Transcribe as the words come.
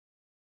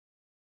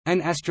An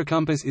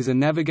astrocompass is a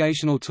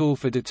navigational tool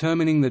for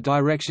determining the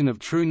direction of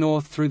true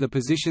north through the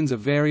positions of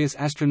various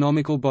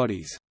astronomical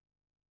bodies.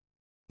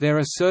 There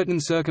are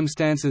certain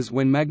circumstances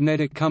when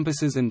magnetic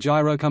compasses and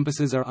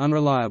gyrocompasses are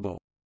unreliable.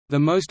 The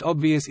most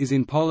obvious is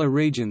in polar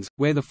regions,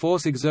 where the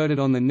force exerted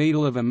on the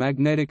needle of a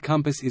magnetic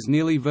compass is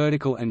nearly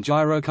vertical and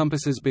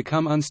gyrocompasses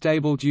become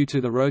unstable due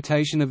to the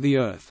rotation of the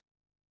Earth.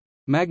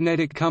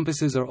 Magnetic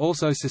compasses are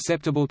also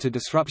susceptible to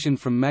disruption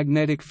from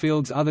magnetic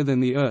fields other than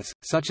the Earth's,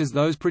 such as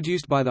those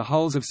produced by the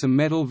hulls of some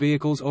metal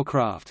vehicles or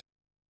craft.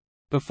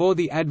 Before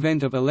the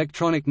advent of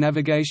electronic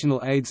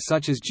navigational aids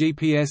such as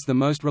GPS, the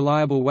most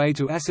reliable way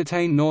to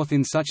ascertain north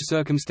in such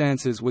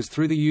circumstances was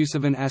through the use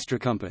of an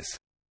astrocompass.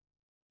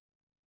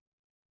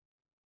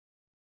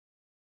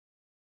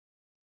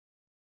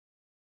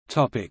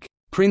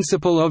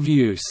 Principle of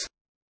use.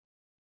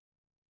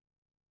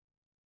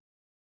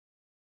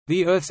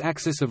 The Earth's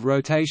axis of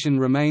rotation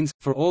remains,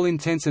 for all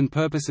intents and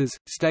purposes,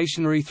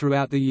 stationary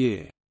throughout the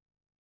year.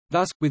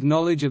 Thus, with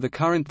knowledge of the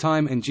current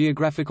time and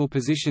geographical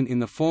position in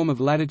the form of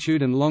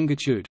latitude and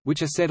longitude,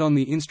 which are set on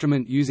the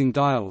instrument using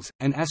dials,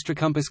 an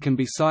astrocompass can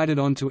be sighted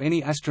onto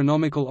any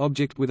astronomical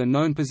object with a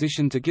known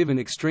position to give an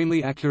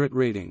extremely accurate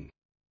reading.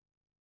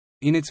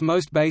 In its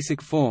most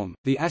basic form,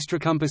 the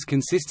astrocompass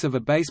consists of a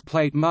base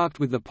plate marked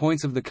with the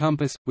points of the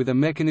compass, with a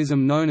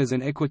mechanism known as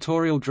an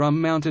equatorial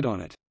drum mounted on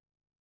it.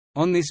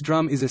 On this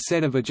drum is a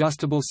set of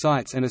adjustable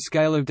sights and a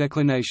scale of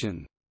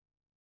declination.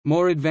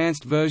 More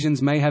advanced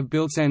versions may have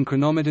built-in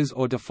chronometers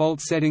or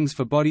default settings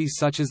for bodies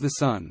such as the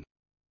Sun.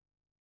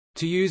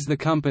 To use the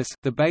compass,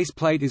 the base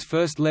plate is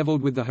first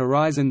leveled with the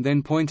horizon,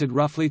 then pointed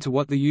roughly to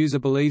what the user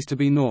believes to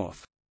be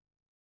north.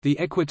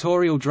 The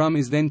equatorial drum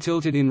is then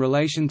tilted in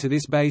relation to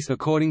this base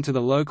according to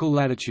the local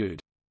latitude.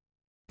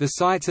 The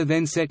sights are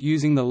then set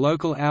using the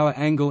local hour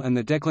angle and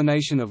the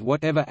declination of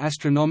whatever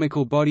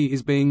astronomical body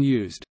is being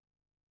used.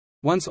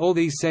 Once all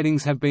these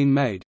settings have been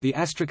made, the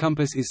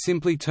astrocompass is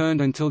simply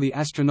turned until the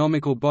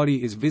astronomical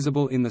body is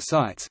visible in the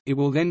sights. It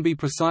will then be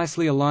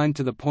precisely aligned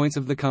to the points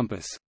of the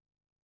compass.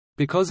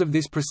 Because of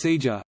this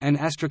procedure, an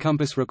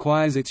astrocompass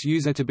requires its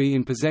user to be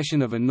in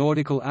possession of a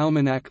nautical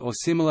almanac or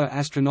similar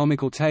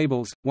astronomical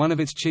tables, one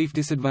of its chief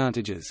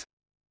disadvantages.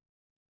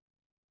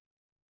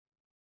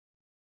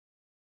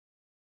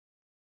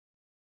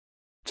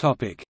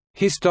 Topic: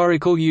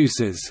 Historical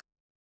uses.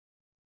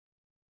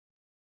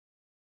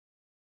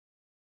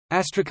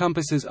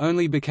 Astrocompasses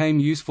only became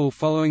useful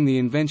following the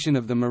invention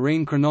of the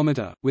marine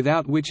chronometer,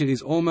 without which it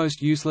is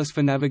almost useless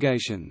for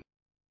navigation.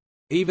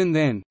 Even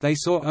then, they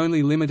saw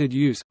only limited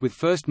use, with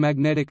first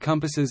magnetic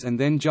compasses and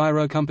then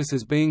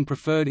gyrocompasses being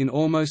preferred in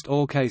almost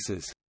all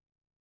cases.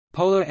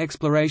 Polar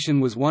exploration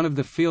was one of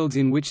the fields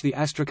in which the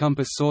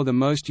astrocompass saw the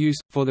most use,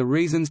 for the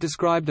reasons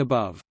described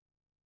above.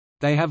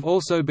 They have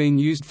also been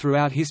used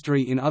throughout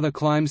history in other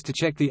climes to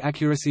check the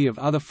accuracy of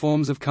other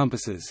forms of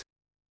compasses.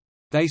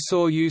 They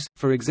saw use,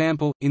 for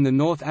example, in the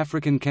North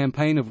African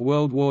campaign of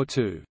World War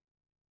II.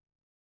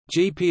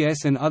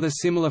 GPS and other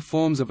similar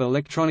forms of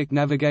electronic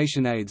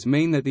navigation aids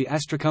mean that the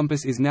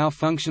astrocompass is now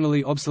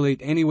functionally obsolete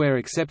anywhere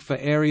except for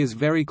areas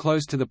very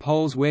close to the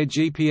poles where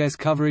GPS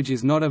coverage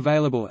is not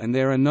available and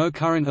there are no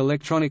current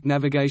electronic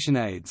navigation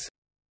aids.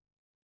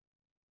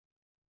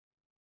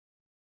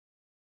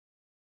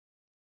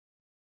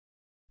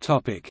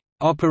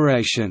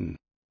 Operation.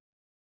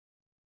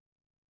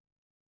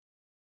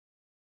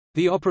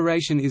 The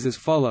operation is as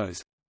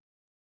follows: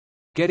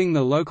 getting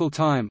the local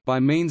time by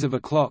means of a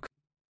clock,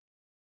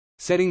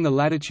 setting the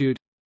latitude,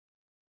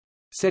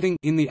 setting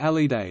in the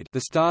alidade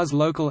the star's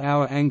local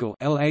hour angle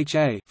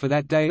 (LHA) for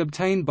that day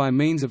obtained by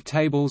means of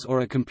tables or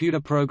a computer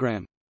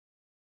program,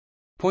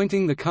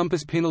 pointing the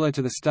compass pinnacle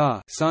to the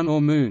star, sun or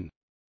moon,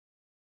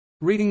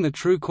 reading the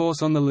true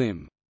course on the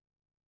limb.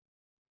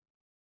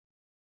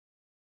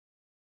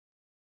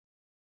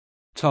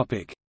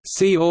 Topic: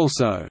 See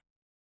also: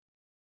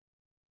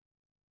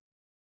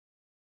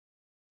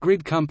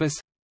 grid compass,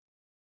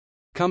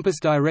 compass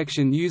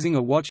direction using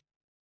a watch,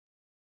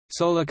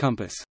 solar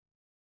compass.